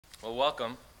Well,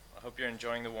 welcome. I hope you're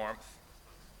enjoying the warmth.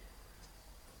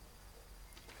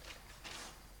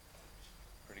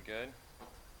 Pretty good.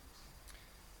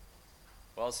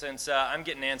 Well, since I'm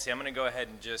getting antsy, I'm going to go ahead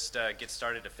and just get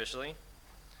started officially.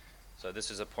 So this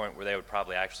is a point where they would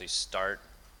probably actually start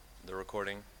the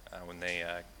recording when they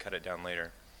cut it down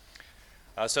later.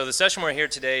 So the session we're here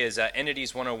today is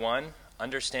Entities 101,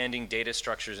 Understanding Data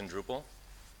Structures in Drupal.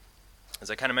 As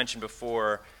I kind of mentioned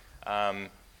before,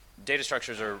 data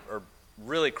structures are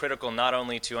really critical not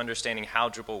only to understanding how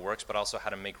Drupal works, but also how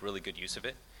to make really good use of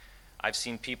it. I've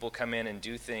seen people come in and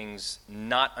do things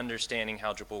not understanding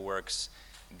how Drupal works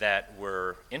that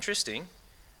were interesting,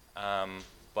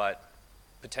 but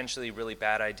potentially really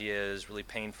bad ideas, really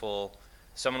painful.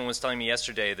 Someone was telling me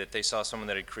yesterday that they saw someone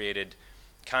that had created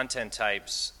content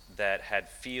types that had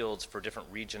fields for different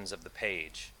regions of the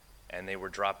page, and they were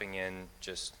dropping in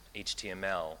just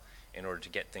HTML in order to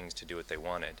get things to do what they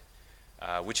wanted,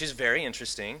 which is very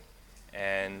interesting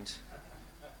and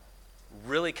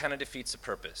really kind of defeats the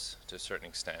purpose to a certain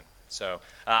extent. So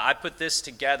I put this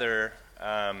together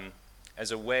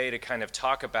as a way to kind of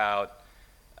talk about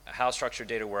how structured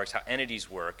data works, how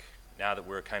entities work, now that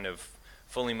we're kind of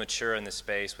fully mature in this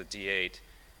space with D8,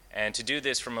 and to do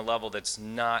this from a level that's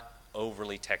not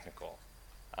overly technical.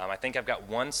 I think I've got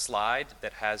one slide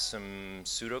that has some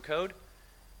pseudocode,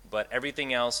 but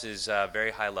everything else is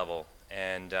very high level.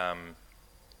 And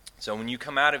so when you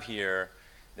come out of here,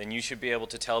 then you should be able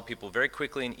to tell people very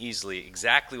quickly and easily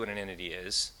exactly what an entity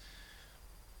is.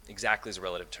 Exactly is a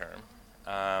relative term.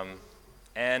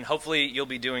 And hopefully you'll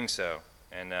be doing so.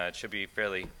 And it should be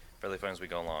fairly fun as we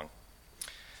go along.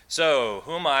 So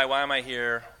who am I? Why am I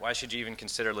here? Why should you even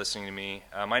consider listening to me?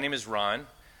 My name is Ron.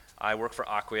 I work for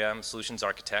Acquia. I'm a solutions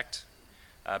architect.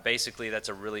 Basically, that's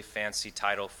a really fancy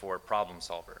title for problem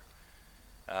solver.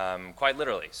 Quite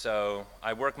literally. So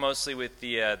I work mostly with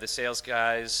the sales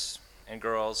guys and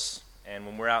girls, and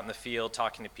when we're out in the field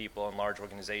talking to people in large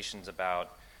organizations about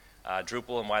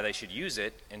Drupal and why they should use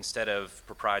it instead of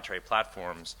proprietary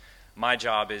platforms, my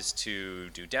job is to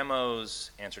do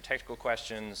demos, answer technical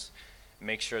questions,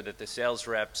 make sure that the sales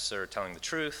reps are telling the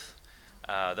truth,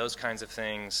 those kinds of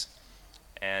things.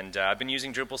 And I've been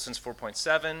using Drupal since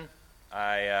 4.7.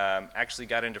 I actually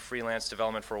got into freelance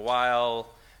development for a while,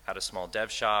 had a small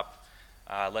dev shop,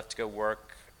 left to go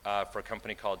work for a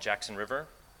company called Jackson River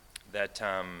that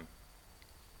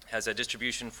has a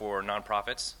distribution for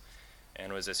nonprofits,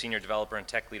 and was a senior developer and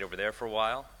tech lead over there for a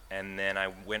while. And then I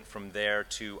went from there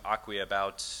to Acquia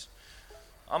about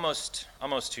almost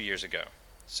 2 years ago.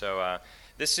 So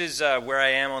this is where I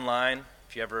am online.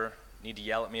 If you ever need to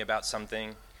yell at me about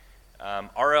something,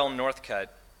 RL Northcutt,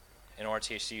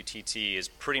 NORTHCUTT, is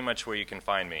pretty much where you can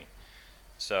find me.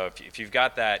 So if you've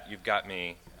got that, you've got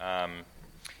me.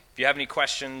 If you have any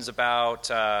questions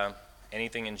about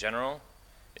anything in general,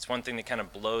 it's one thing that kind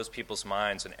of blows people's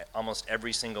minds. And almost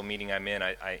every single meeting I'm in,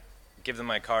 I give them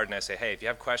my card and I say, hey, if you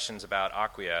have questions about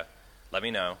Acquia, let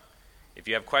me know. If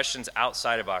you have questions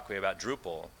outside of Acquia about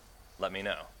Drupal, let me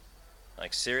know.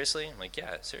 Like, seriously? I'm like,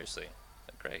 yeah, seriously.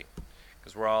 Like, great.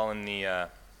 Because we're all in the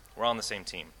same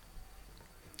team.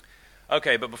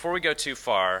 Okay, but before we go too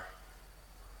far,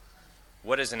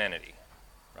 what is an entity,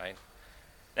 right?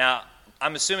 Now,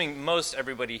 I'm assuming most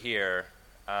everybody here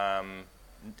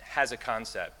has a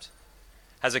concept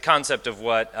of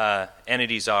what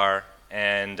entities are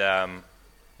and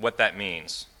what that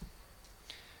means.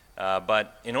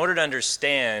 But in order to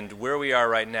understand where we are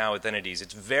right now with entities,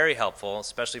 it's very helpful,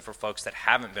 especially for folks that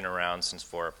haven't been around since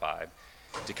 4 or 5,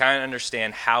 to kind of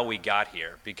understand how we got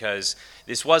here. Because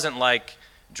this wasn't like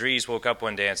Dries woke up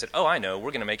one day and said, oh, I know,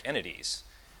 we're going to make entities.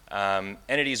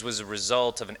 Entities was a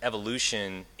result of an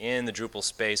evolution in the Drupal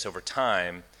space over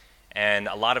time, and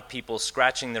a lot of people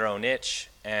scratching their own itch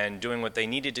and doing what they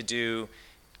needed to do,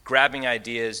 grabbing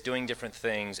ideas, doing different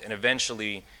things, and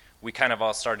eventually we kind of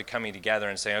all started coming together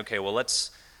and saying, okay, well,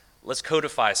 let's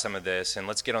codify some of this and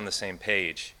let's get on the same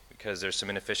page, because there's some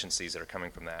inefficiencies that are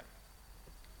coming from that.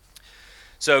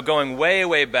 So going way,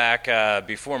 way back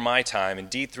before my time, in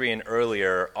D3 and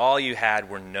earlier, all you had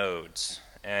were nodes.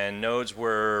 And nodes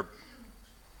were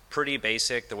pretty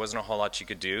basic. There wasn't a whole lot you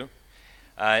could do.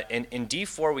 In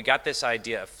D4, we got this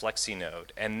idea of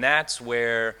flexi-node, and that's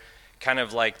where kind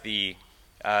of like the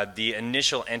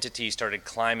initial entity started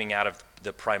climbing out of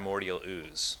the primordial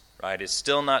ooze, right? It's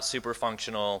still not super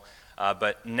functional,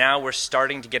 but now we're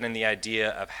starting to get in the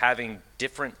idea of having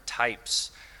different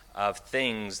types of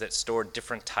things that store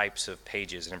different types of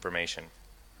pages and information.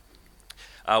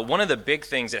 One of the big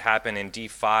things that happened in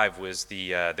D5 was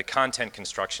the content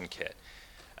construction kit.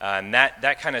 And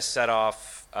that kind of set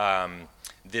off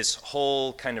this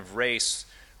whole kind of race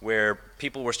where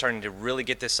people were starting to really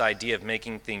get this idea of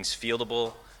making things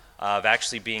fieldable, of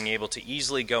actually being able to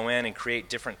easily go in and create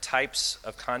different types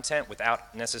of content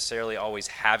without necessarily always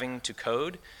having to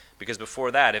code. Because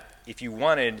before that, if you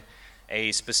wanted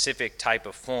a specific type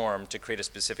of form to create a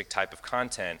specific type of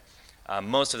content,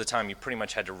 most of the time you pretty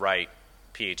much had to write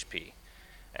PHP.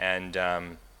 And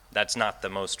that's not the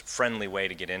most friendly way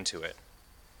to get into it.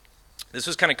 This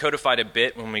was kind of codified a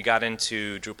bit when we got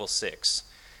into Drupal 6.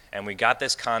 And we got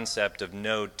this concept of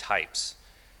node types,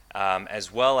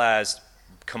 as well as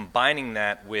combining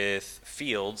that with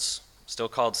fields, still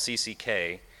called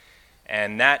CCK.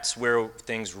 And that's where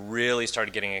things really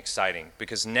started getting exciting.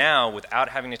 Because now, without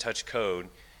having to touch code,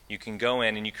 you can go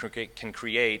in and you can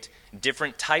create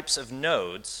different types of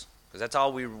nodes, because that's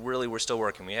all we really were still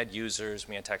working. We had users,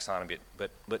 we had taxonomy,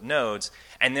 but nodes,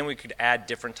 and then we could add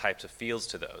different types of fields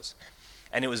to those.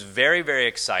 And it was very, very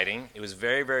exciting. It was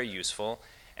very, very useful.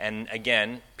 And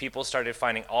again, people started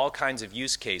finding all kinds of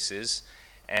use cases,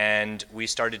 and we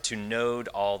started to node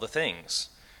all the things.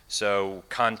 So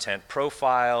content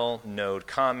profile, node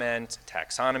comment,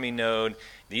 taxonomy node,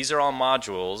 these are all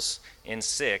modules in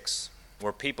 6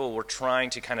 where people were trying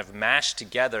to kind of mash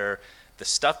together the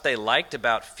stuff they liked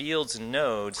about fields and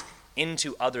nodes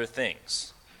into other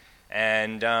things.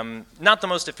 And not the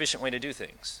most efficient way to do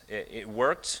things. It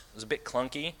worked. It was a bit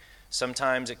clunky.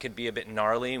 Sometimes it could be a bit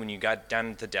gnarly when you got down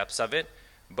into the depths of it.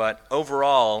 But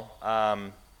overall,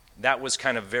 that was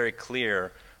kind of very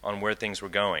clear on where things were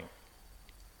going.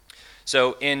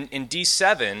 So in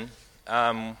D7,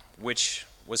 which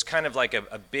was kind of like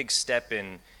a big step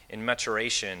in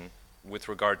maturation with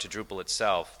regard to Drupal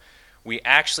itself, we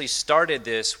actually started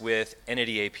this with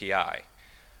Entity API.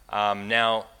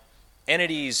 Now,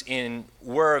 entities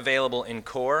were available in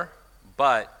core,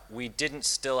 but we didn't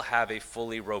still have a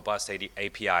fully robust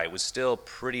API. It was still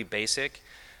pretty basic.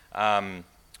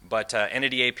 But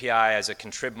Entity API as a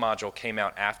contrib module came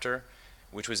out after,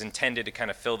 which was intended to kind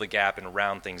of fill the gap and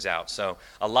round things out. So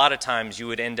a lot of times you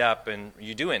would end up, and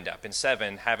you do end up in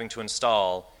 7, having to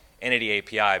install Entity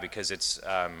API because it's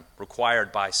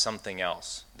required by something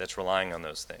else that's relying on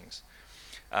those things.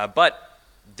 But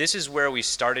this is where we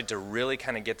started to really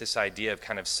kind of get this idea of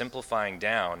kind of simplifying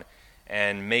down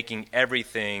and making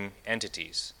everything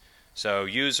entities. So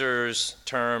users,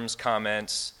 terms,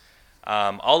 comments,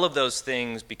 all of those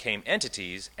things became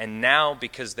entities, and now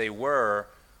because they were,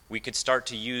 we could start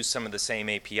to use some of the same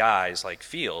APIs like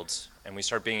fields, and we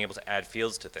start being able to add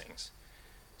fields to things.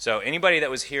 So anybody that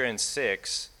was here in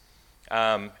 6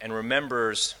 and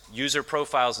remembers user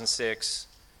profiles in 6,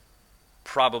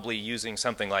 probably using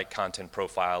something like content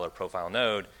profile or profile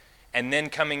node, and then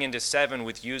coming into 7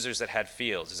 with users that had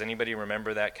fields. Does anybody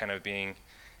remember that kind of being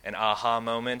an aha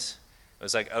moment? It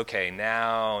was like, okay,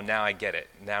 now I get it.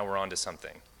 Now we're on to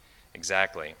something.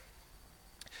 Exactly.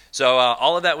 So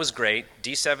all of that was great.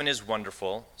 D7 is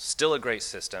wonderful, still a great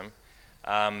system.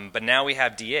 But now we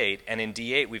have D8, and in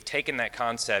D8 we've taken that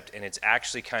concept and it's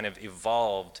actually kind of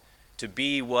evolved to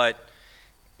be what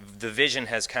the vision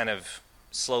has kind of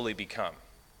slowly become.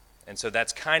 And so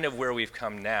that's kind of where we've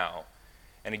come now.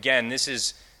 And again,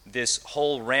 this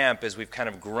whole ramp as we've kind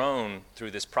of grown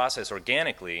through this process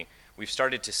organically. We've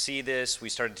started to see this, we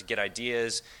started to get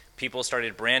ideas, people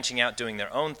started branching out doing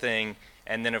their own thing,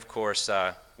 and then of course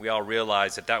we all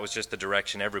realized that that was just the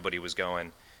direction everybody was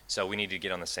going, so we needed to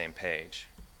get on the same page.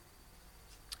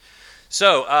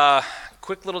 So,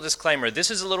 quick little disclaimer, this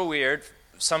is a little weird.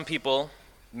 Some people,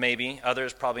 maybe,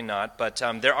 others probably not, but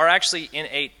there are actually in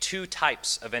 8 2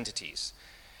 types of entities.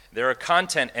 There are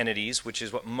content entities, which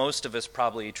is what most of us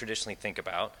probably traditionally think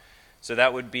about. So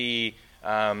that would be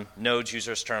nodes,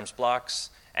 users, terms, blocks.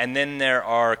 And then there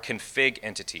are config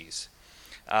entities.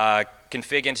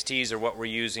 Config entities are what we're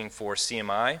using for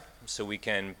CMI, so we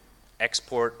can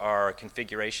export our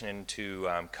configuration into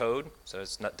code, so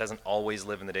it doesn't always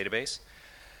live in the database.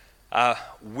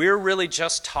 We're really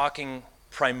just talking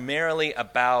primarily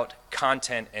about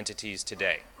content entities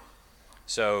today.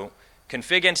 So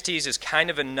config entities is kind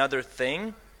of another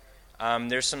thing.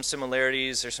 There's some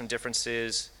similarities, there's some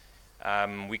differences.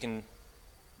 We can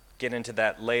get into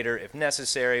that later if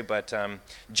necessary, but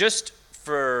just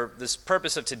for this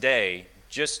purpose of today,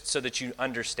 just so that you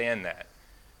understand that.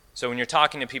 So when you're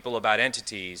talking to people about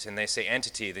entities and they say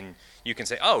entity, then you can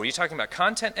say, oh, are you talking about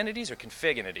content entities or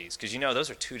config entities? Because you know those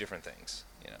are 2 different things.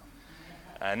 You know,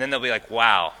 and then they'll be like,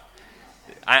 wow,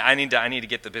 I need to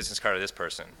get the business card of this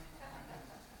person.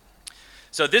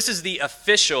 So this is the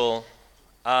official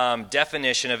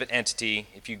definition of an entity.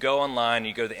 If you go online,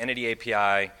 you go to the Entity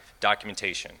API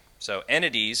documentation. So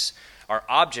entities are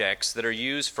objects that are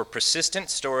used for persistent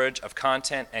storage of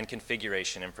content and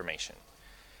configuration information.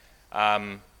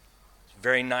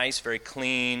 Very nice, very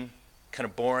clean, kind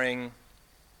of boring.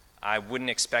 I wouldn't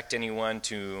expect anyone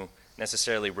to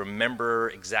necessarily remember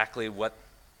exactly what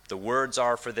the words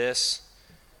are for this.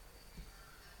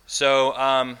 So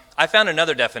I found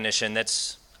another definition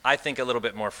that's, I think, a little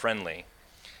bit more friendly.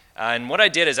 And what I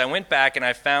did is I went back and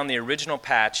I found the original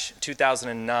patch,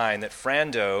 2009, that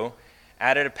Frando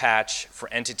added a patch for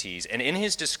entities. And in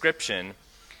his description,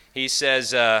 he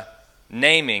says,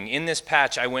 naming, in this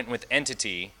patch I went with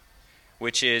entity,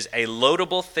 which is a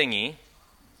loadable thingy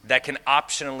that can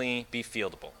optionally be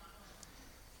fieldable.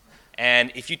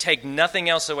 And if you take nothing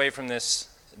else away from this,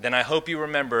 then I hope you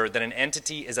remember that an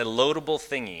entity is a loadable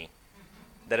thingy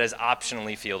that is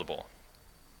optionally fieldable.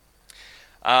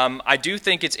 I do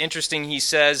think it's interesting he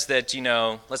says that,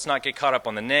 let's not get caught up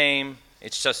on the name.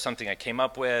 It's just something I came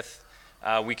up with.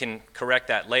 We can correct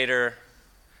that later.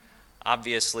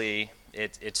 Obviously,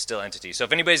 it's still entities. So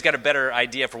if anybody's got a better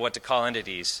idea for what to call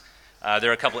entities, there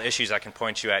are a couple of issues I can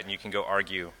point you at, and you can go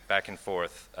argue back and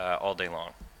forth all day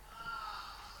long.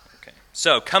 Okay.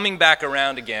 So coming back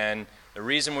around again, the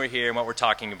reason we're here and what we're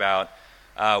talking about,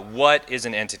 what is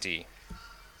an entity?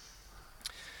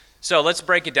 So let's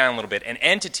break it down a little bit. An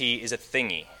entity is a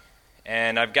thingy.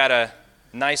 And I've got a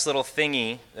nice little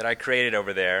thingy that I created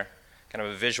over there, kind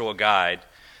of a visual guide.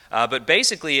 But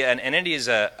basically, an entity is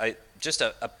just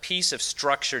a piece of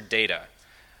structured data.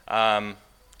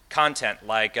 Content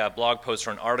like a blog post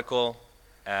or an article,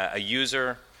 a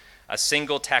user, a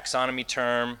single taxonomy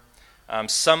term,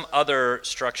 some other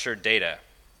structured data.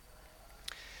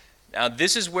 Now,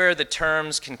 this is where the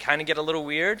terms can kind of get a little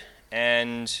weird,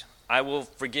 and I will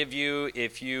forgive you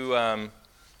if you are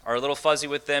a little fuzzy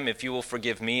with them, if you will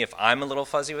forgive me if I'm a little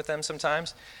fuzzy with them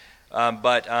sometimes.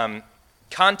 But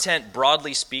content,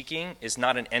 broadly speaking, is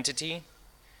not an entity,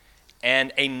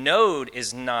 and a node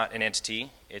is not an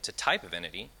entity. It's a type of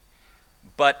entity.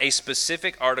 But a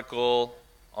specific article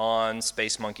on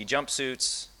Space Monkey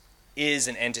jumpsuits is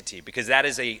an entity, because that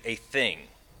is a thing.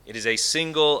 It is a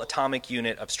single atomic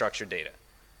unit of structured data.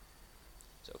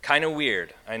 So kind of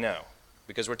weird, I know,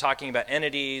 because we're talking about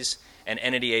entities and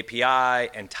entity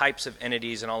API and types of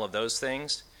entities and all of those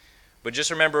things. But just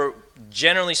remember,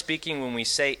 generally speaking, when we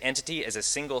say entity as a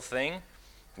single thing,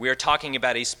 we are talking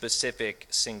about a specific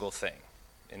single thing.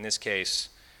 In this case,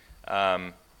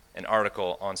 an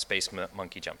article on Space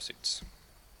Monkey jumpsuits.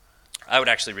 I would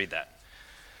actually read that.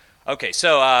 Okay,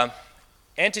 so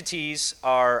entities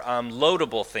are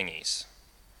loadable thingies.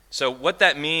 So what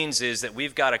that means is that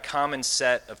we've got a common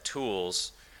set of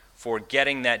tools for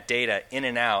getting that data in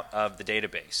and out of the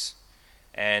database.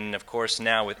 And of course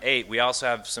now with 8, we also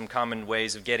have some common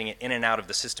ways of getting it in and out of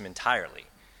the system entirely.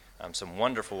 Some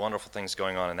wonderful, wonderful things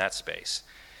going on in that space.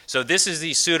 So this is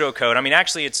the pseudocode. I mean,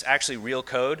 actually, it's actually real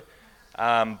code,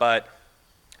 but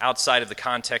outside of the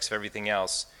context of everything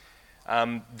else.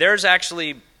 There's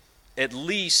actually at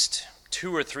least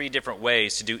 2 or 3 different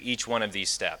ways to do each one of these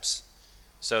steps.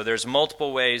 So there's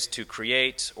multiple ways to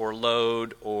create or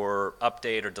load or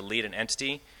update or delete an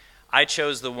entity. I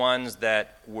chose the ones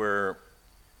that were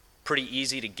pretty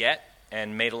easy to get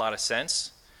and made a lot of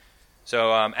sense.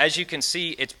 So as you can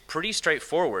see, it's pretty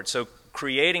straightforward. So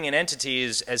creating an entity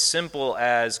is as simple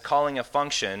as calling a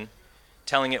function,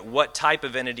 telling it what type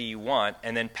of entity you want,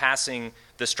 and then passing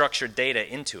the structured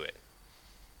data into it.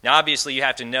 Now, obviously, you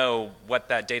have to know what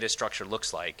that data structure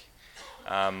looks like.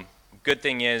 Good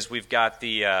thing is we've got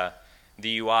the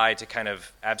UI to kind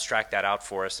of abstract that out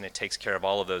for us, and it takes care of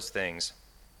all of those things.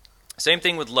 Same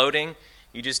thing with loading.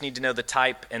 You just need to know the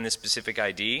type and the specific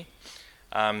ID.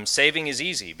 Saving is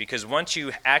easy, because once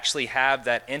you actually have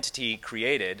that entity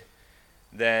created,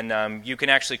 then you can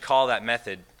actually call that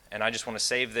method, and I just want to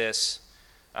save this,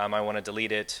 I want to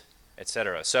delete it,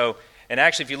 etc. So, and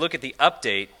actually, if you look at the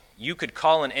update, you could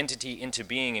call an entity into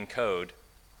being in code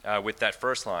with that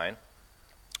first line,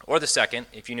 or the second,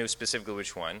 if you knew specifically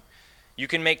which one. You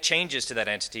can make changes to that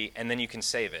entity, and then you can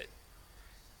save it.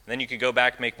 And then you can go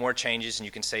back, make more changes, and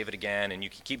you can save it again, and you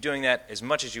can keep doing that as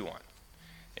much as you want.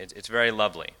 It's very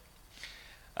lovely.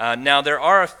 Now, there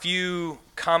are a few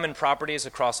common properties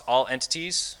across all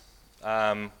entities.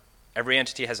 Every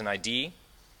entity has an ID.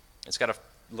 It's got a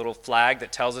little flag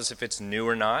that tells us if it's new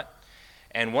or not.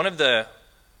 And one of the,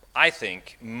 I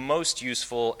think, most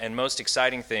useful and most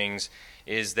exciting things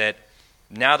is that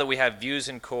now that we have views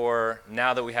in core,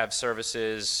 now that we have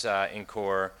services in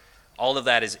core, all of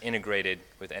that is integrated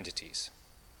with entities.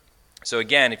 So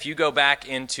again, if you go back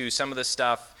into some of the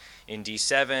stuff in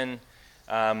D7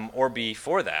 or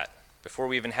before that, before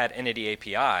we even had Entity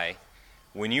API,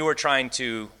 when you were trying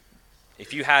to,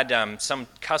 if you had some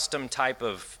custom type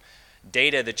of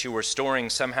data that you were storing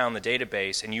somehow in the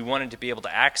database and you wanted to be able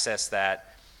to access that,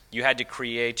 you had to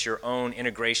create your own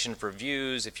integration for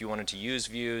views if you wanted to use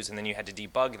views, and then you had to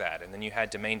debug that, and then you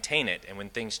had to maintain it. And when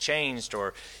things changed,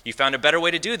 or you found a better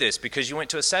way to do this because you went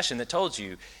to a session that told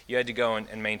you, you had to go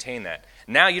and maintain that.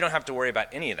 Now you don't have to worry about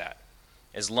any of that.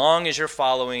 As long as you're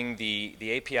following the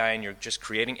API and you're just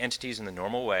creating entities in the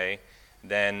normal way,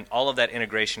 then all of that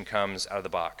integration comes out of the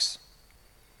box.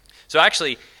 So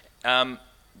actually,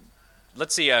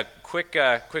 let's see, a quick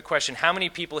question. How many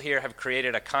people here have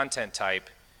created a content type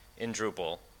in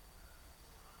Drupal?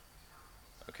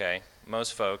 Okay,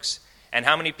 most folks. And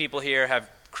how many people here have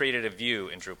created a view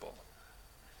in Drupal?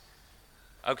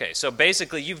 Okay, so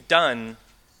basically you've done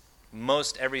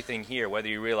most everything here, whether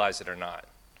you realize it or not,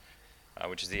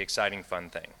 which is the exciting,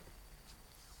 fun thing.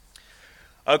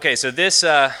 Okay, so this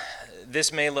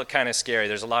may look kind of scary.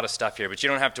 There's a lot of stuff here, but you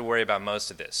don't have to worry about most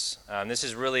of this. This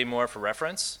is really more for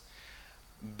reference.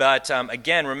 But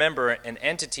again, remember, an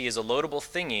entity is a loadable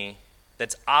thingy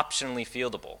that's optionally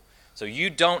fieldable. So you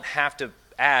don't have to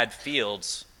add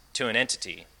fields to an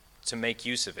entity to make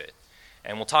use of it.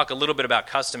 And we'll talk a little bit about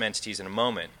custom entities in a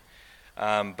moment.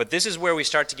 But this is where we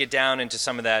start to get down into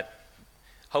some of that,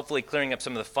 hopefully clearing up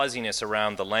some of the fuzziness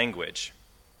around the language.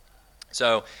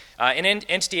 So in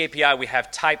Entity API, we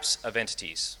have types of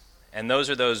entities. And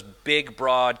those are those big,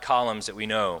 broad columns that we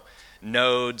know.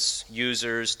 Nodes,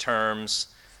 users, terms.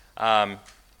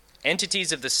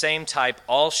 Entities of the same type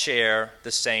all share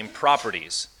the same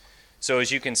properties. So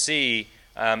as you can see,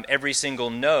 every single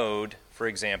node, for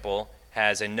example,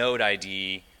 has a node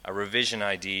ID, a revision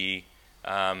ID,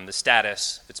 the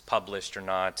status, if it's published or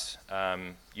not,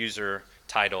 user,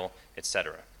 title,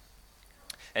 etc.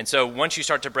 And so once you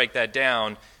start to break that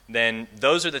down, then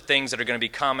those are the things that are going to be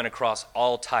common across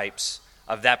all types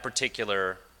of that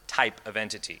particular type of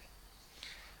entity.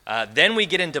 Then we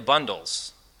get into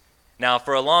bundles. Now,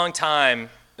 for a long time,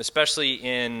 especially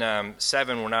in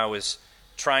 7 when I was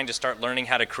trying to start learning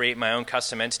how to create my own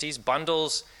custom entities,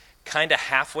 bundles kind of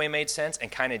halfway made sense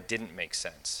and kind of didn't make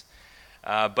sense.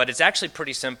 But it's actually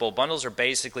pretty simple. Bundles are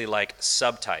basically like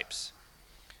subtypes.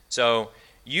 So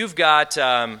you've got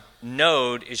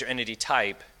node is your entity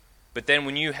type, but then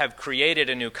when you have created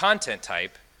a new content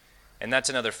type, and that's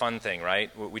another fun thing,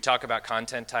 right? We talk about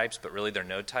content types, but really they're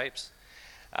node types.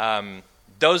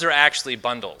 Those are actually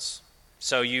bundles.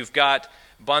 So you've got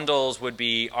bundles would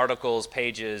be articles,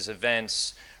 pages,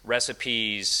 events,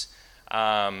 recipes,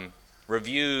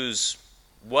 reviews,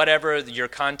 whatever your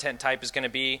content type is going to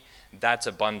be, that's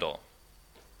a bundle.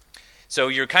 So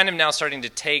you're kind of now starting to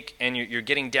take and you're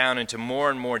getting down into more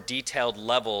and more detailed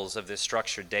levels of this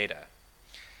structured data.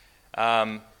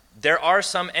 There are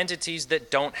some entities that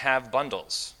don't have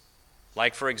bundles,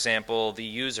 like for example the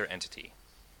user entity.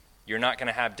 You're not going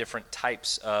to have different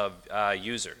types of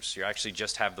users. You actually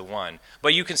just have the one.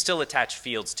 But you can still attach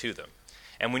fields to them.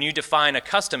 And when you define a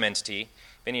custom entity,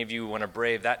 if any of you want to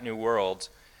brave that new world,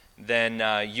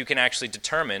 then you can actually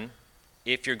determine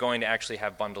if you're going to actually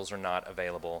have bundles or not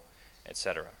available,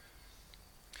 etc.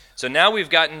 So now we've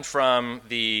gotten from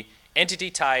the entity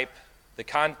type,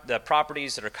 the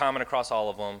properties that are common across all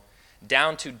of them,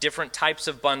 down to different types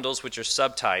of bundles, which are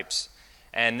subtypes.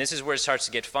 And this is where it starts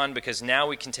to get fun, because now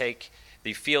we can take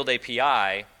the field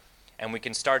API and we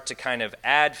can start to kind of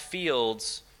add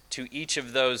fields to each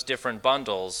of those different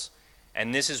bundles.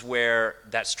 And this is where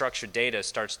that structured data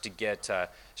starts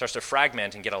to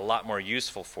fragment and get a lot more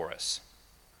useful for us.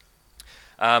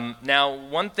 Now,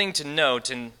 one thing to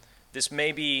note, and this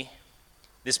may be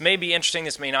interesting,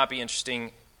 this may not be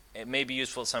interesting, it may be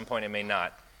useful at some point, it may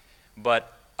not.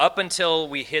 But up until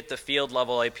we hit the field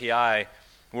level API,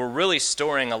 we're really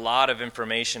storing a lot of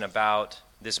information about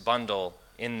this bundle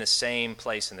in the same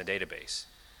place in the database.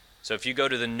 So if you go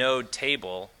to the node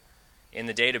table in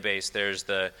the database, there's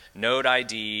the node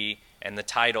ID and the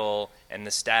title and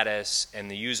the status and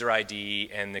the user ID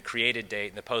and the created date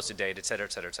and the posted date, et cetera,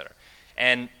 et cetera, et cetera.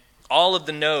 And all of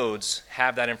the nodes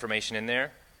have that information in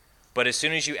there, but as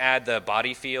soon as you add the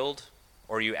body field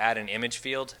or you add an image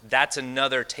field, that's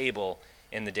another table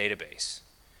in the database.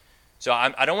 So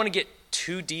I don't want to get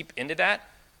too deep into that,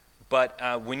 but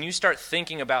when you start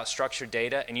thinking about structured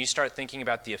data and you start thinking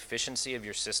about the efficiency of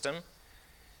your system,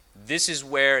 this is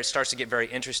where it starts to get very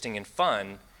interesting and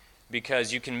fun,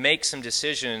 because you can make some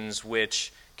decisions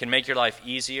which can make your life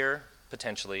easier,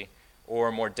 potentially,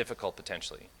 or more difficult,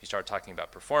 potentially. You start talking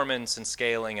about performance and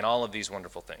scaling and all of these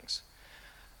wonderful things.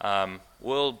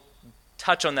 We'll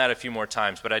touch on that a few more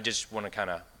times, but I just want to kind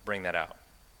of bring that out.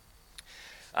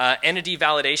 Entity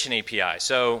validation API.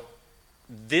 So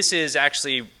this is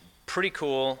actually pretty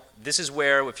cool. This is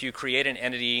where if you create an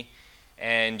entity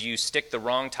and you stick the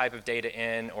wrong type of data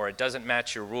in or it doesn't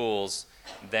match your rules,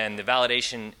 then the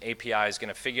validation API is going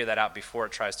to figure that out before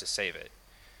it tries to save it.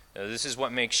 Now, this is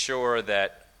what makes sure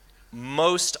that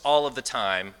most all of the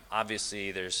time,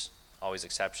 obviously there's always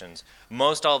exceptions,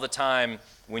 most all the time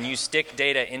when you stick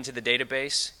data into the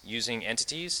database using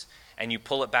entities and you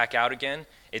pull it back out again,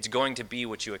 it's going to be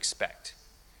what you expect.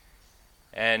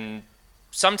 And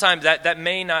sometimes that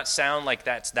may not sound like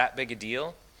that's that big a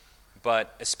deal,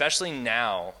 but especially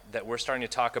now that we're starting to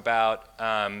talk about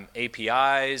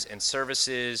APIs and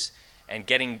services and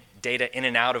getting data in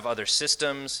and out of other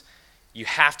systems, you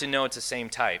have to know it's the same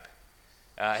type.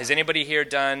 Has anybody here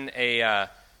done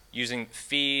using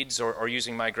feeds or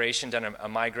using migration, done a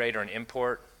migrate or an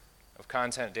import of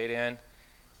content data in?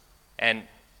 And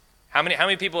how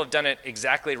many people have done it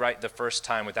exactly right the first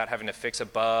time without having to fix a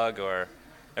bug, or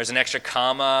there's an extra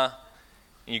comma,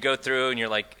 and you go through and you're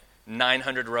like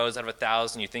 900 rows out of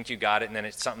 1,000, you think you got it, and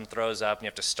then something throws up and you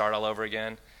have to start all over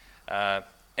again.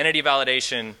 Entity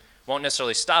validation won't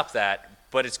necessarily stop that,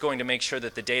 but it's going to make sure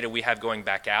that the data we have going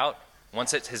back out,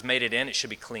 once it has made it in, it should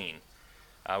be clean,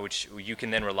 which you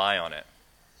can then rely on it.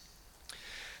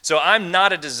 So I'm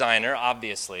not a designer,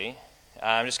 obviously.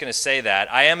 I'm just going to say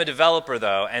that. I am a developer,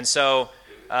 though, and so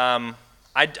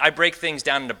I break things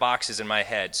down into boxes in my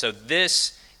head. So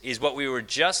this is what we were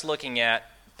just looking at,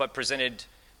 but presented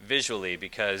visually,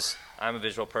 because I'm a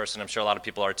visual person. I'm sure a lot of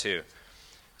people are too.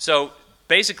 So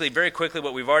basically, very quickly,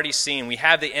 what we've already seen, we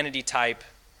have the entity type.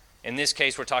 In this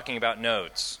case, we're talking about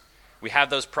nodes. We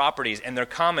have those properties, and they're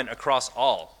common across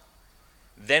all.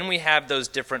 Then we have those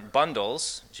different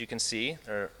bundles, as you can see.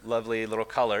 They're lovely little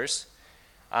colors.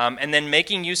 And then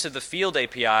making use of the field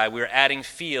API, we're adding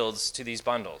fields to these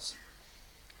bundles.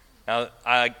 Now,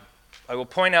 I will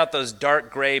point out those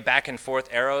dark gray back and forth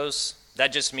arrows.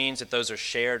 That just means that those are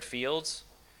shared fields.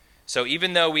 So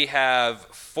even though we have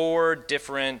 4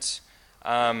 different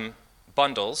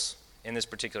bundles in this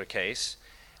particular case,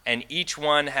 and each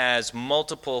one has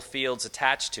multiple fields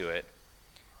attached to it,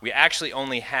 we actually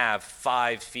only have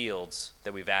 5 fields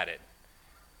that we've added,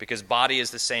 because body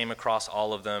is the same across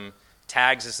all of them,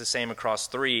 tags is the same across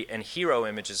 3, and hero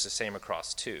image is the same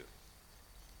across 2.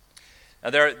 Now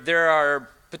there are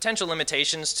potential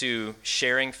limitations to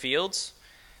sharing fields.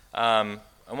 I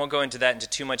won't go into that into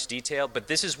too much detail, but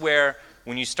this is where,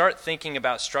 when you start thinking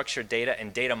about structured data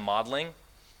and data modeling,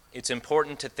 it's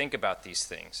important to think about these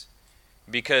things.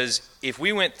 Because if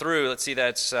we went through, let's see,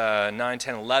 that's 9,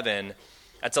 10, 11,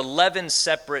 that's 11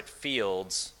 separate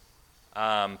fields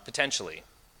potentially.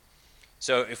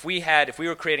 So if we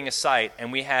were creating a site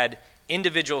and we had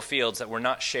individual fields that were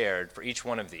not shared for each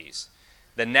one of these,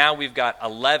 then now we've got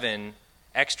 11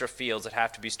 extra fields that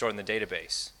have to be stored in the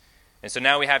database. And so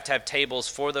now we have to have tables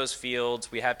for those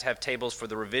fields. We have to have tables for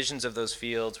the revisions of those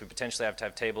fields. We potentially have to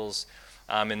have tables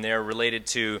in there related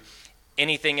to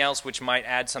anything else which might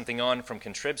add something on from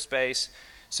contrib space.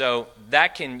 So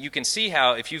you can see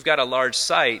how if you've got a large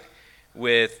site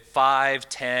with 5,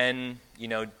 10,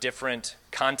 different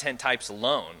content types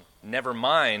alone, never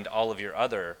mind all of your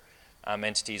other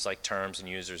entities like terms and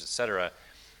users, etc.,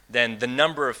 then the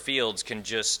number of fields can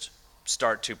just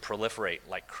start to proliferate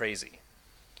like crazy.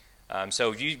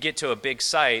 So if you get to a big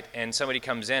site and somebody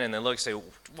comes in and they look and say,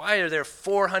 why are there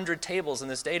 400 tables in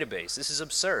this database? This is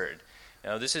absurd.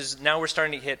 Now we're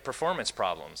starting to hit performance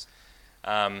problems.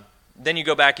 Then you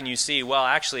go back and you see, well,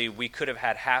 actually, we could have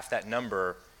had half that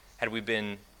number had we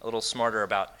been a little smarter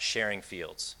about sharing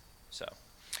fields. So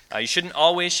you shouldn't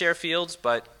always share fields,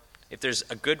 but if there's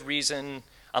a good reason,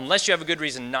 unless you have a good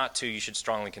reason not to, you should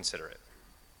strongly consider it.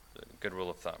 A good rule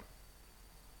of thumb.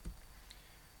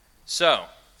 So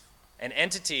an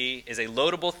entity is a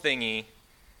loadable thingy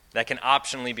that can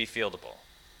optionally be fieldable.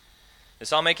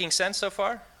 This all making sense so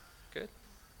far? Good.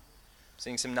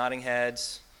 Seeing some nodding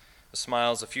heads,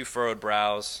 smiles, a few furrowed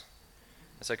brows.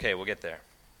 That's okay, we'll get there.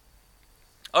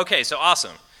 Okay, so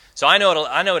awesome. So I know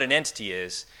what an entity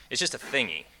is. It's just a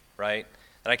thingy, right?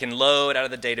 That I can load out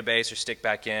of the database or stick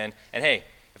back in. And hey,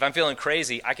 if I'm feeling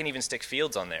crazy, I can even stick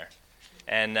fields on there.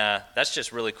 And that's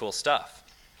just really cool stuff.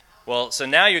 Well, so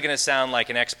now you're going to sound like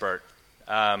an expert,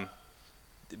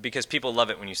 because people love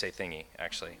it when you say thingy,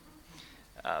 actually.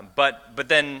 But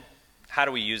then, how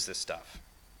do we use this stuff?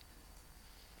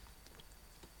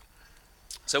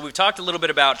 So we've talked a little bit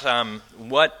about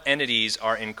what entities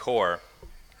are in core.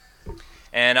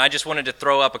 And I just wanted to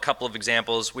throw up a couple of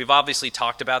examples. We've obviously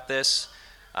talked about this.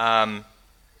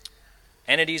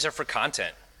 Entities are for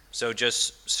content. So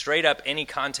just straight up any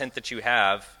content that you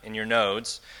have in your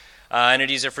nodes.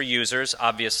 Entities are for users,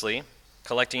 obviously.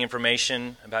 Collecting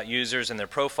information about users and their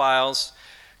profiles.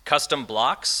 Custom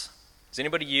blocks. Has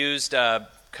anybody used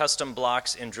custom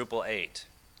blocks in Drupal 8?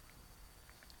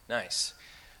 Nice.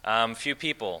 Few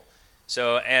people.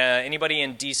 So anybody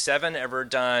in D7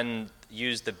 ever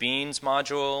used the beans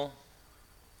module?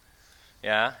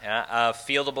 Yeah, yeah.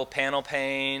 Fieldable panel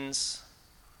panes.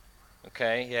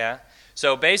 Okay, yeah.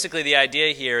 So basically the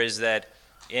idea here is that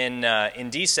in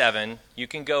D7 you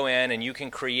can go in and you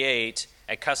can create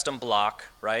a custom block,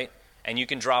 right? And you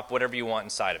can drop whatever you want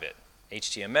inside of it.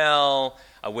 HTML,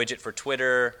 a widget for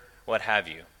Twitter, what have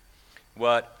you.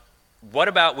 What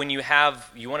about when you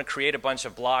want to create a bunch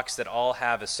of blocks that all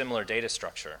have a similar data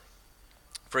structure?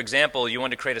 For example, you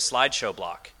want to create a slideshow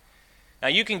block. Now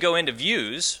you can go into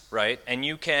views, right, and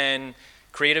you can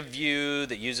create a view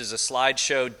that uses a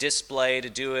slideshow display to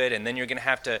do it, and then you're going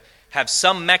to have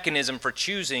some mechanism for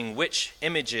choosing which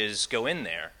images go in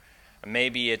there.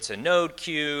 Maybe it's a node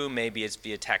queue, maybe it's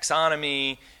via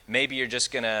taxonomy, maybe you're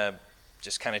just going to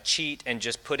kind of cheat and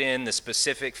just put in the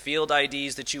specific field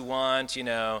IDs that you want, you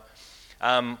know.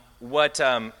 What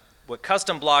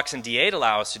custom blocks in D8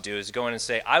 allow us to do is go in and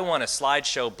say, I want a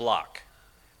slideshow block.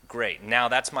 Great, now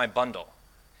that's my bundle.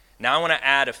 Now I want to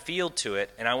add a field to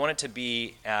it, and I want it to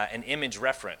be an image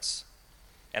reference.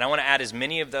 And I want to add as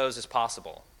many of those as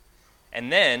possible.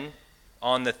 And then,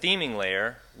 on the theming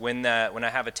layer, when I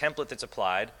have a template that's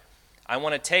applied, I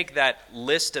want to take that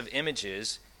list of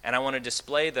images and I want to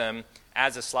display them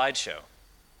as a slideshow.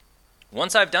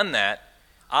 Once I've done that,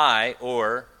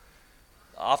 or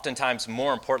oftentimes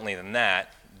more importantly than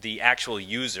that, the actual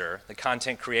user, the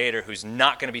content creator who's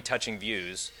not going to be touching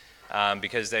views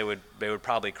because they would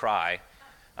probably cry,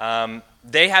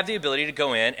 they have the ability to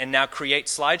go in and now create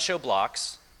slideshow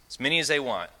blocks, as many as they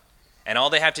want. And all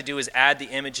they have to do is add the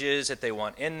images that they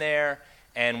want in there,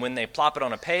 and when they plop it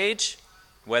on a page,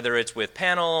 whether it's with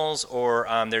panels or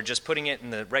they're just putting it in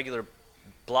the regular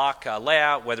block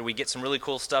layout, whether we get some really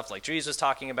cool stuff like Dries was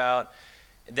talking about,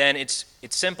 then it's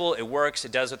simple, it works,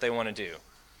 it does what they want to do.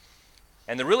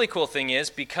 And the really cool thing is,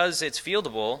 because it's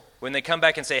fieldable, when they come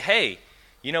back and say, hey,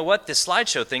 you know what, this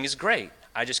slideshow thing is great.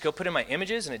 I just go put in my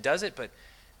images and it does it, but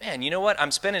man, you know what,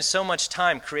 I'm spending so much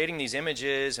time creating these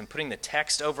images and putting the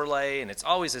text overlay and it's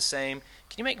always the same.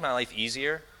 Can you make my life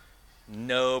easier?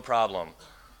 No problem.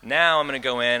 Now I'm going to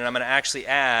go in and I'm going to actually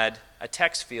add a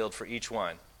text field for each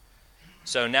one.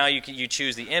 So now you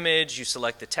choose the image, you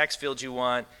select the text field you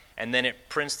want, and then it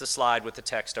prints the slide with the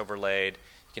text overlaid.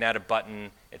 You can add a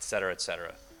button, etc.,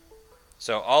 etc.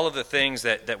 So all of the things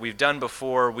that we've done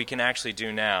before, we can actually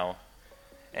do now.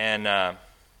 And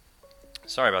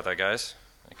sorry about that, guys.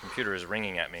 My computer is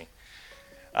ringing at me.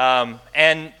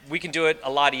 And we can do it a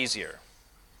lot easier.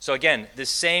 So again, the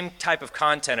same type of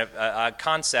content,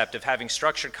 concept of having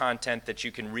structured content that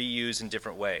you can reuse in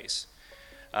different ways.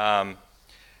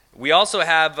 We also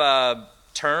have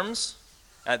terms.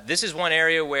 This is one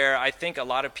area where I think a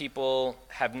lot of people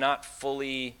have not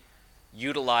fully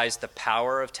utilized the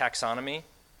power of taxonomy,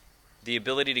 the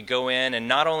ability to go in and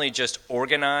not only just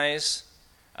organize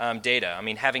data. I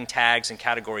mean, having tags and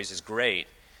categories is great,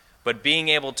 but being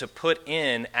able to put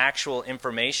in actual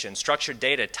information, structured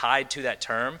data tied to that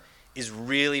term is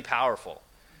really powerful.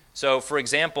 So for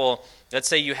example, let's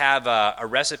say you have a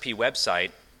recipe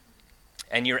website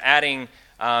and you're adding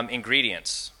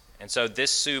ingredients. And so this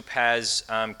soup has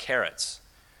carrots.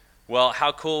 Well,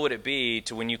 how cool would it be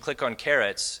to, when you click on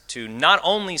carrots, to not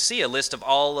only see a list of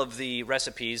all of the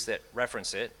recipes that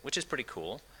reference it, which is pretty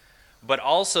cool, but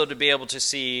also to be able to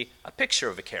see a picture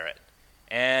of a carrot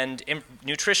and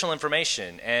nutritional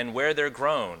information and where they're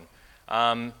grown,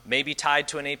 maybe tied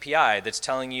to an API that's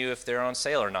telling you if they're on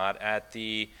sale or not at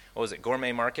the, what was it,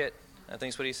 gourmet market? I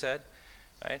think is what he said,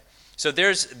 right? So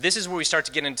this is where we start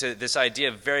to get into this idea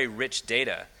of very rich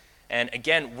data. And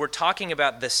again, we're talking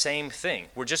about the same thing.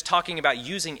 We're just talking about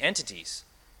using entities.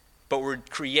 But we're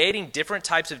creating different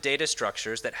types of data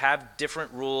structures that have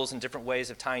different rules and different ways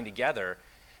of tying together.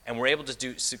 And we're able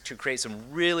to create some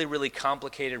really, really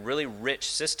complicated, really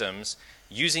rich systems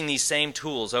using these same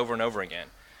tools over and over again.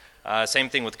 Same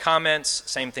thing with comments,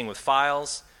 same thing with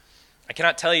files. I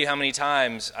cannot tell you how many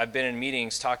times I've been in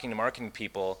meetings talking to marketing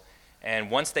people, and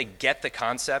once they get the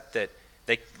concept that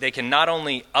they can not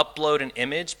only upload an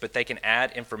image, but they can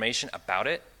add information about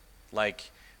it, like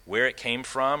where it came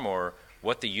from or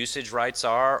what the usage rights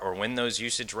are or when those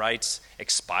usage rights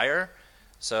expire.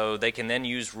 So they can then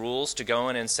use rules to go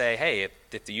in and say, hey,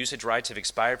 if the usage rights have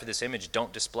expired for this image,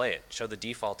 don't display it. Show the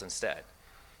default instead.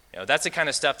 You know, that's the kind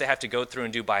of stuff they have to go through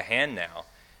and do by hand now.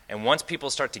 And once people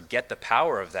start to get the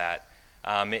power of that,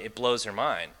 it blows their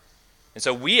mind. And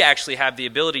so we actually have the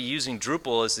ability, using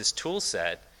Drupal as this tool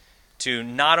set, to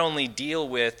not only deal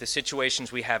with the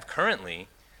situations we have currently,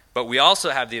 But we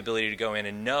also have the ability to go in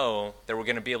and know that we're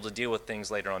going to be able to deal with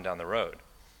things later on down the road.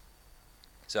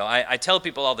 So I tell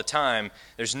people all the time,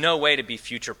 there's no way to be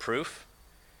future-proof,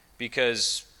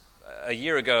 because a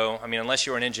year ago, I mean, unless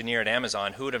you were an engineer at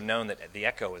Amazon, who would have known that the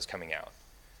Echo was coming out,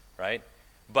 right?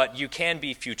 But you can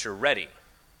be future-ready.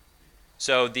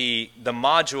 So the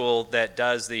module that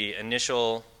does the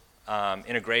initial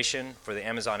integration for the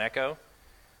Amazon Echo,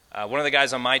 one of the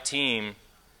guys on my team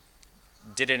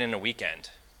did it in a weekend.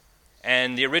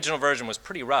 And the original version was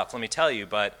pretty rough, let me tell you,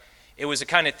 but it was the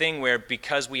kind of thing where,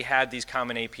 because we had these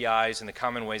common APIs and the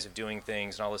common ways of doing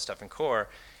things and all this stuff in core,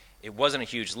 it wasn't a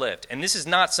huge lift. And this is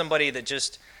not somebody that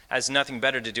just has nothing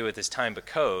better to do with his time but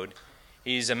code.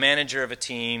 He's a manager of a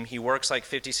team. He works like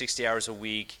 50, 60 hours a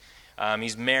week.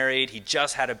 He's married. He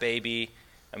just had a baby.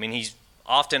 I mean,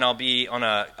 often I'll be on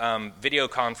a video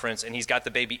conference and he's got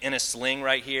the baby in a sling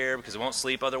right here because it won't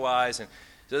sleep otherwise. And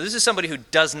so this is somebody who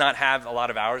does not have a lot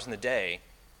of hours in the day,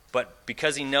 but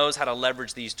because he knows how to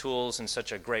leverage these tools in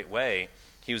such a great way,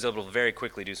 he was able to very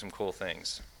quickly do some cool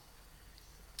things.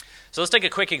 So let's take a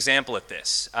quick example at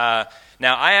this. Now,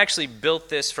 I actually built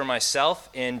this for myself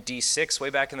in D6 way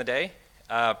back in the day,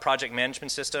 project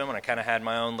management system, when I kind of had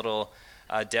my own little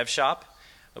dev shop.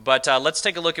 But let's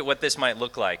take a look at what this might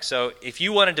look like. So if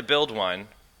you wanted to build one,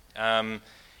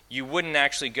 you wouldn't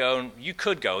actually go, you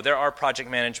could go. There are project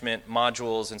management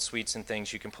modules and suites and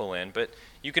things you can pull in, but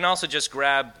you can also just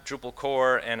grab Drupal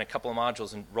core and a couple of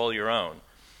modules and roll your own.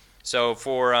 So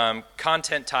for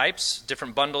content types,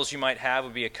 different bundles you might have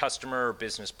would be a customer or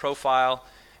business profile,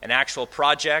 an actual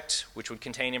project, which would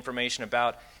contain information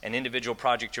about an individual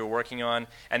project you're working on,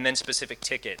 and then specific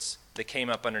tickets that came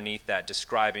up underneath that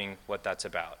describing what that's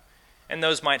about. And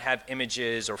those might have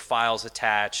images or files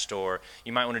attached, or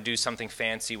you might want to do something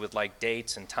fancy with like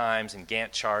dates and times and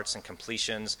Gantt charts and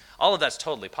completions. All of that's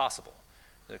totally possible.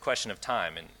 The question of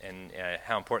time and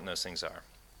how important those things are.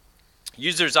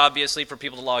 Users, obviously, for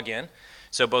people to log in.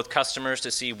 So both customers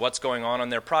to see what's going on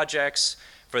their projects,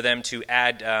 for them to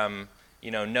add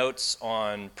notes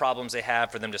on problems they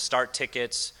have, for them to start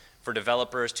tickets, for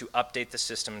developers to update the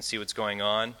system and see what's going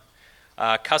on.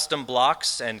 Custom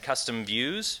blocks and custom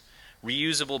views.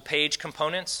 Reusable page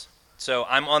components. So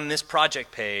I'm on this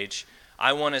project page.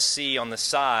 I want to see on the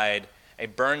side a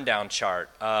burn down chart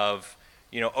of,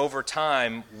 over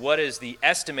time, what is the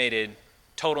estimated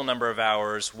total number of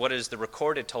hours, what is the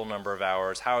recorded total number of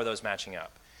hours, how are those matching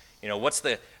up?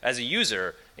 As a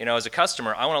user, as a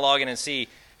customer, I want to log in and see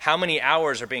how many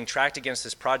hours are being tracked against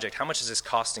this project, how much is this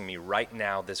costing me right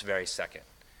now, this very second.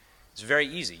 It's very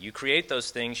easy. You create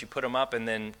those things, you put them up, and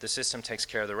then the system takes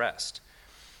care of the rest.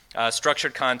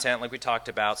 Structured content, like we talked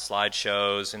about,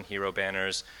 slideshows and hero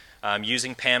banners,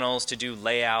 using panels to do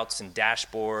layouts and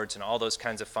dashboards and all those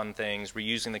kinds of fun things,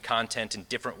 reusing the content in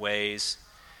different ways.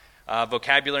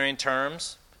 Vocabulary and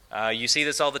terms. You see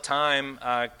this all the time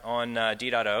on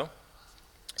D.O.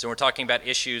 So we're talking about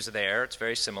issues there. It's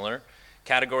very similar.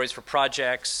 Categories for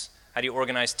projects. How do you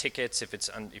organize tickets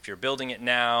if you're building it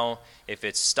now, if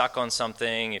it's stuck on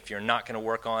something, if you're not going to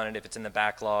work on it, if it's in the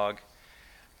backlog.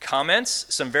 Comments,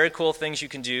 some very cool things you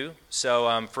can do.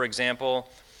 So for example,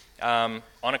 on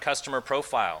a customer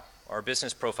profile or a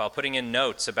business profile, putting in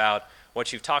notes about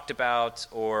what you've talked about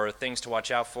or things to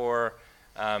watch out for.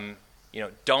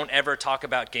 Don't ever talk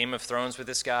about Game of Thrones with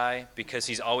this guy because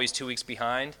he's always 2 weeks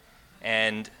behind,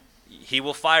 and he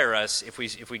will fire us if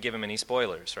we give him any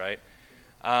spoilers, right?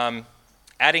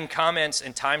 Adding comments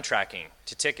and time tracking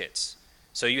to tickets.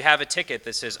 So you have a ticket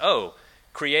that says,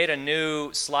 create a new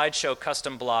slideshow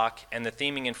custom block and the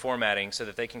theming and formatting so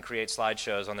that they can create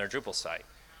slideshows on their Drupal site.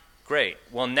 Great.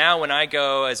 Well, now when I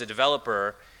go as a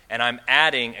developer and I'm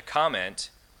adding a comment,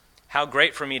 how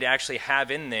great for me to actually have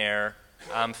in there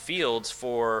fields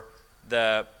for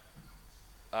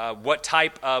what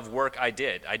type of work I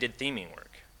did. I did theming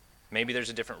work. Maybe there's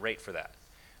a different rate for that.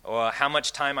 Or how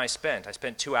much time I spent. I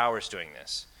spent 2 hours doing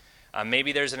this.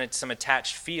 Maybe there's some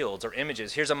attached fields or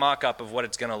images. Here's a mock-up of what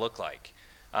it's going to look like.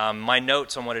 My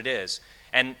notes on what it is.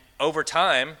 And over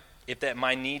time, if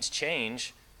my needs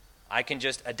change, I can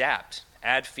just adapt.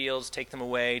 Add fields, take them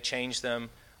away, change them.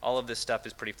 All of this stuff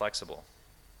is pretty flexible.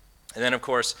 And then, of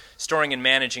course, storing and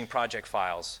managing project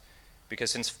files.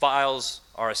 Because since files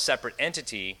are a separate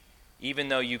entity, even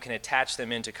though you can attach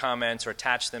them into comments or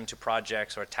attach them to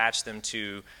projects or attach them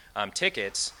to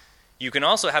tickets, you can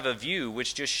also have a view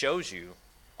which just shows you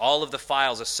all of the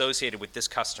files associated with this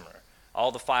customer,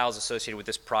 all the files associated with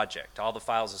this project, all the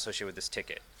files associated with this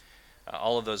ticket,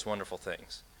 all of those wonderful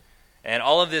things. And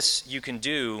all of this you can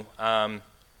do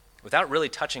without really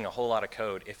touching a whole lot of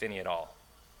code, if any at all.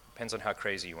 Depends on how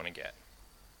crazy you want to get.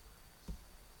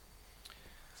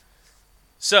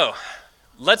 So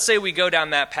let's say we go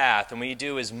down that path and we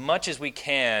do as much as we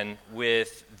can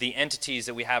with the entities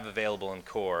that we have available in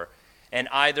core, and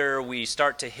either we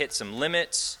start to hit some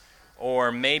limits,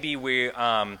 or maybe we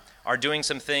are doing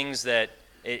some things that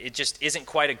it just isn't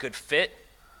quite a good fit.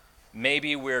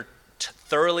 Maybe we're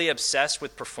thoroughly obsessed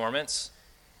with performance,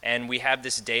 and we have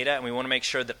this data, and we want to make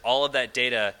sure that all of that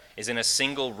data is in a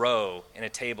single row in a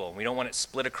table. We don't want it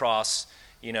split across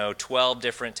 12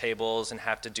 different tables and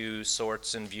have to do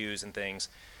sorts and views and things.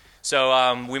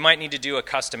 So we might need to do a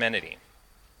custom entity.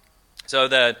 So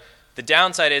the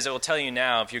downside is it will tell you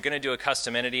now, if you're going to do a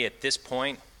custom entity at this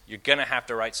point, you're going to have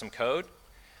to write some code.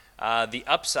 The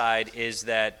upside is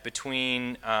that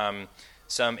between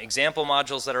some example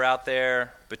modules that are out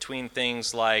there, between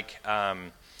things like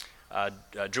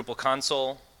Drupal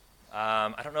console,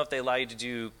 I don't know if they allow you to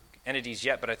do entities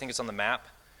yet, but I think it's on the map.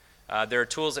 There are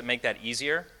tools that make that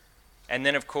easier. And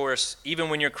then, of course, even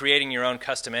when you're creating your own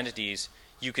custom entities,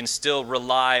 you can still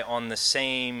rely on the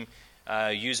same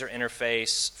user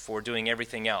interface for doing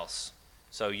everything else.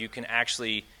 So you can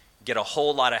actually get a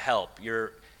whole lot of help.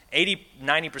 You're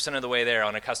 90% of the way there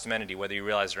on a custom entity, whether you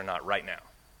realize it or not right now.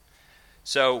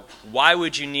 So why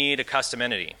would you need a custom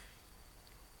entity?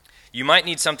 You might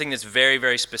need something that's very,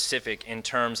 very specific in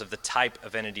terms of the type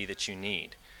of entity that you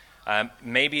need.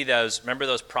 Maybe remember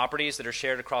those properties that are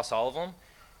shared across all of them?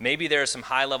 Maybe there are some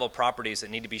high-level properties that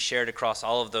need to be shared across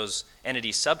all of those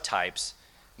entity subtypes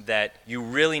that you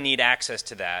really need access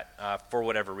to that for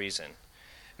whatever reason.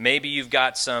 Maybe you've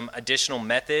got some additional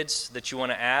methods that you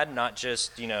want to add, not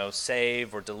just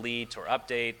save or delete or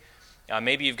update.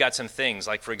 Maybe you've got some things,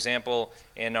 like for example,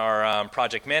 in our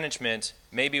project management,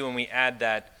 maybe when we add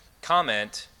that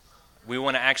comment, we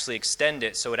want to actually extend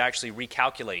it so it actually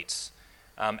recalculates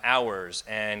hours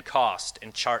and cost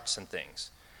and charts and things.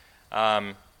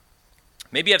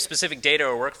 Maybe you have specific data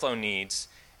or workflow needs,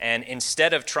 and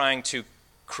instead of trying to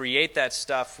create that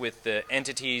stuff with the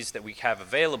entities that we have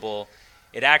available,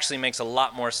 it actually makes a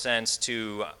lot more sense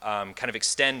to kind of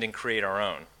extend and create our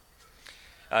own.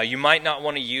 You might not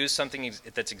want to use something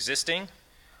that's existing.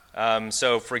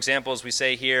 So for example, as we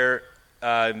say here,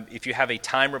 if you have a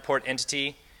time report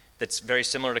entity that's very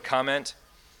similar to comment,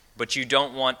 but you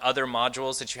don't want other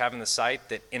modules that you have in the site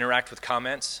that interact with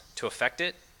comments to affect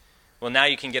it, well, now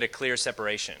you can get a clear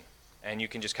separation, and you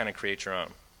can just kind of create your own.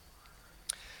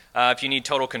 If you need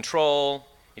total control,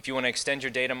 if you want to extend your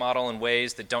data model in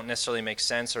ways that don't necessarily make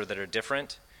sense or that are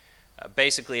different,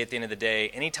 basically at the end of the day,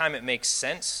 anytime it makes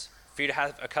sense for you to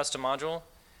have a custom module,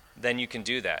 then you can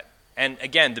do that. And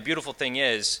again, the beautiful thing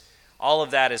is, all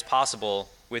of that is possible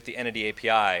with the Entity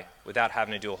API without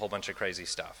having to do a whole bunch of crazy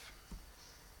stuff.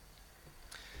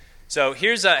 So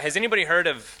here's has anybody heard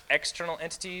of external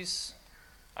entities?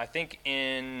 I think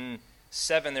in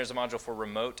 7 there's a module for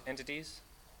remote entities.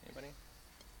 Anybody?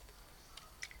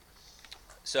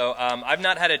 So I've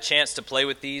not had a chance to play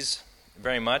with these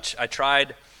very much. I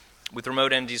tried with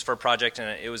remote entities for a project,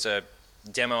 and it was a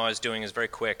demo I was doing. It was very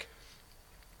quick.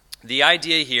 The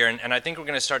idea here, and I think we're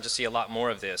going to start to see a lot more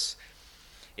of this,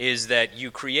 is that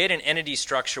you create an entity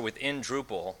structure within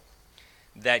Drupal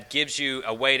that gives you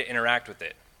a way to interact with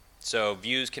it. So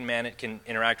views can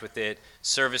interact with it,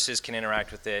 services can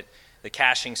interact with it, the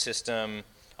caching system,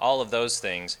 all of those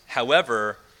things.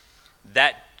 However,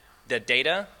 the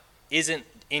data isn't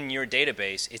in your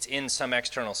database, it's in some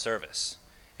external service,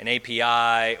 an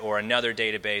API or another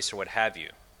database or what have you.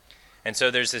 And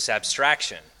so there's this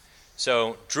abstraction.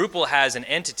 So Drupal has an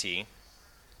entity,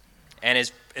 and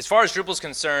as far as Drupal's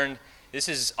concerned, this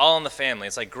is all in the family.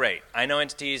 It's like, great, I know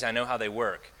entities, I know how they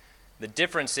work. The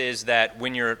difference is that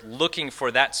when you're looking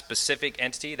for that specific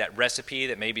entity, that recipe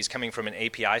that maybe is coming from an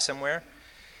API somewhere,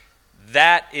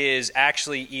 that is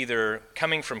actually either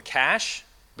coming from cache,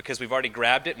 because we've already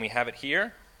grabbed it and we have it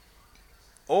here,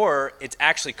 or it's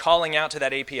actually calling out to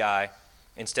that API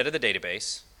instead of the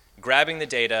database, grabbing the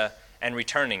data and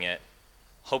returning it,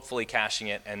 hopefully caching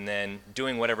it, and then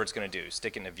doing whatever it's going to do,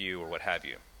 stick it in a view or what have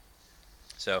you.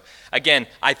 So again,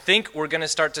 I think we're going to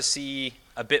start to see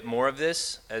a bit more of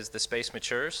this as the space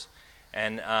matures.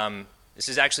 And this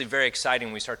is actually very exciting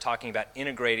when we start talking about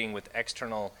integrating with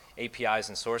external APIs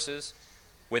and sources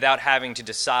without having to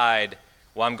decide,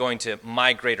 well, I'm going to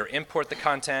migrate or import the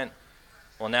content.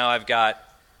 Well, now I've got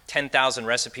 10,000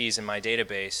 recipes in my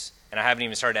database, and I haven't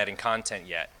even started adding content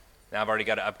yet. Now I've already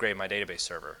got to upgrade my database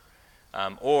server.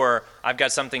 Or I've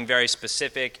got something very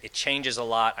specific. It changes a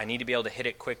lot. I need to be able to hit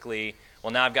it quickly.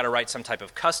 Well, now I've got to write some type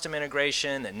of custom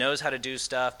integration that knows how to do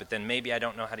stuff, but then maybe I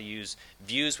don't know how to use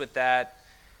views with that.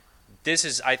 This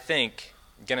is, I think,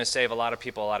 going to save a lot of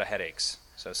people a lot of headaches.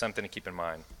 So something to keep in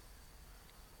mind.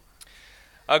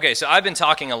 Okay, so I've been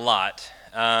talking a lot.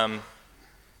 I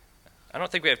don't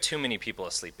think we have too many people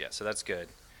asleep yet, so that's good.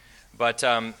 But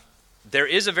there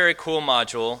is a very cool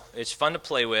module. It's fun to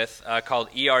play with called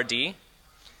ERD,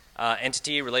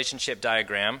 Entity Relationship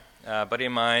Diagram. A buddy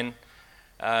of mine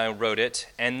wrote it.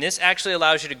 And this actually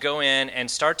allows you to go in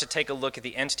and start to take a look at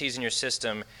the entities in your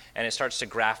system, and it starts to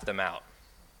graph them out.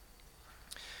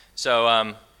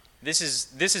 So this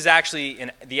is actually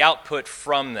the output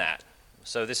from that.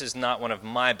 So this is not one of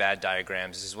my bad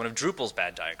diagrams. This is one of Drupal's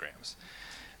bad diagrams.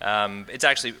 It's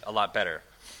actually a lot better.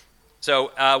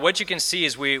 So what you can see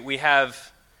is we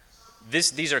have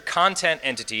these are content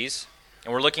entities,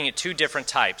 and we're looking at two different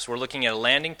types. We're looking at a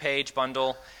landing page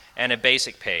bundle and a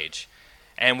basic page.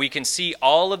 And we can see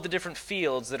all of the different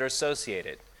fields that are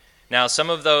associated. Now,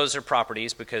 some of those are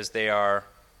properties because they are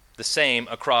the same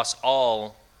across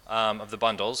all of the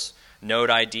bundles,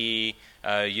 node ID,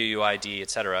 UUID,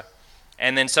 etc.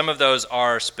 And then some of those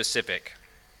are specific.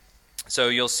 So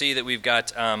you'll see that we've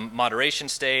got moderation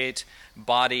state,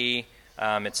 body,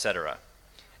 etc.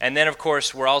 And then, of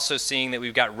course, we're also seeing that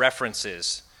we've got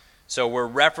references. So we're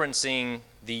referencing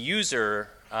the user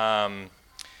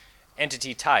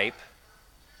entity type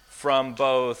from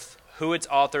both who it's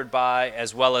authored by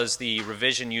as well as the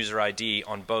revision user ID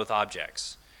on both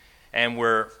objects. And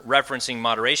we're referencing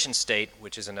moderation state,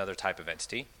 which is another type of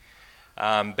entity,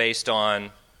 based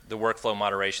on the workflow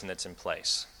moderation that's in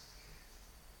place.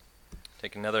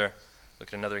 Take another look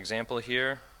at another example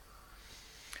here.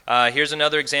 Here's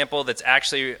another example that's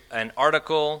actually an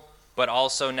article, but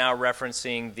also now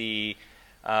referencing the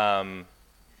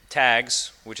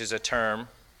tags, which is a term,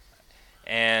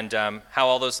 and how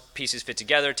all those pieces fit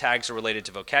together. Tags are related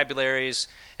to vocabularies,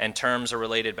 and terms are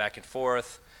related back and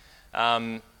forth.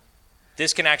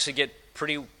 This can actually get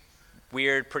pretty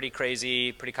weird, pretty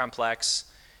crazy, pretty complex,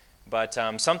 but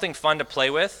something fun to play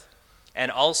with,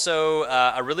 and also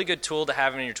a really good tool to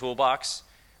have in your toolbox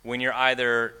when you're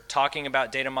either talking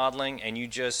about data modeling and you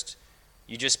just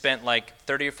spent like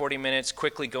 30 or 40 minutes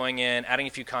quickly going in, adding a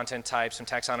few content types, some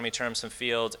taxonomy terms, some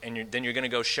fields, and then you're going to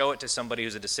go show it to somebody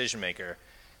who's a decision maker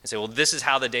and say, well, this is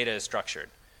how the data is structured.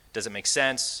 Does it make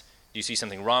sense? Do you see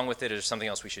something wrong with it? Is there something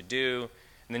else we should do?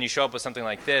 And then you show up with something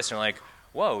like this, and you're like,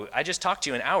 whoa, I just talked to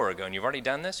you an hour ago, and you've already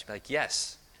done this? You're like,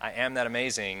 yes, I am that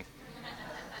amazing.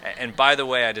 And by the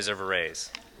way, I deserve a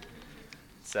raise.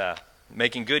 It's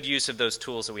making good use of those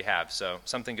tools that we have, so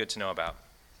something good to know about.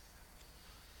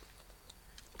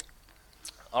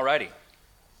 Alrighty.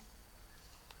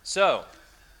 So,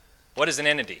 what is an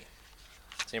entity?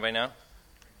 Does anybody know?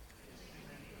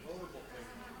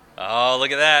 Oh,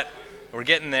 look at that. We're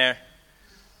getting there.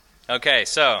 Okay,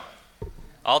 so,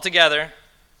 all together,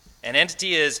 an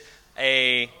entity is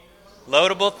a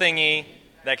loadable thingy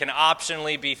that can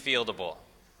optionally be fieldable.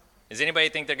 Does anybody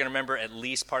think they're going to remember at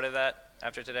least part of that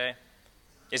after today?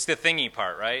 It's the thingy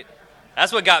part, right?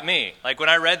 That's what got me. Like when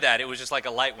I read that, it was just like a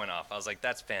light went off. I was like,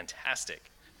 that's fantastic.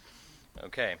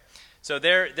 Okay, so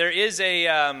there's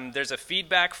a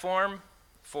feedback form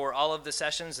for all of the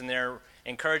sessions, and they're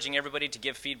encouraging everybody to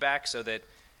give feedback so that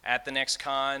at the next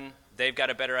con, they've got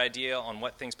a better idea on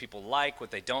what things people like,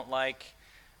 what they don't like,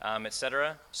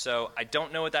 etc. So I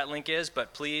don't know what that link is,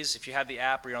 but please, if you have the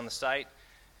app or you're on the site,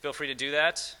 feel free to do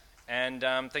that. And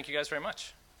thank you guys very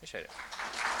much. Appreciate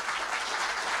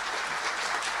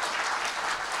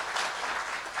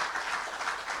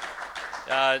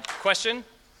it. Question?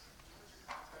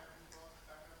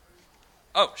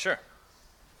 Oh, sure.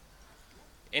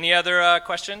 Any other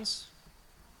questions?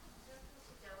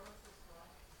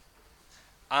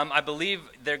 I believe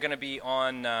they're going to be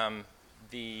on I'll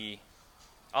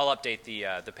update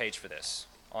the page for this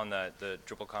on the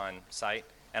DrupalCon site,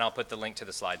 and I'll put the link to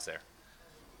the slides there.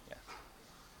 Yeah.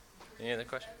 Any other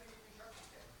questions?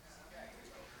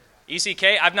 ECK?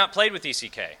 I've not played with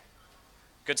ECK.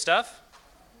 Good stuff?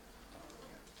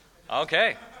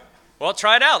 Okay. Well,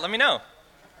 try it out. Let me know.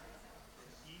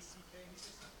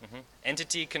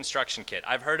 Entity Construction Kit.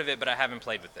 I've heard of it, but I haven't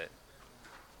played with it.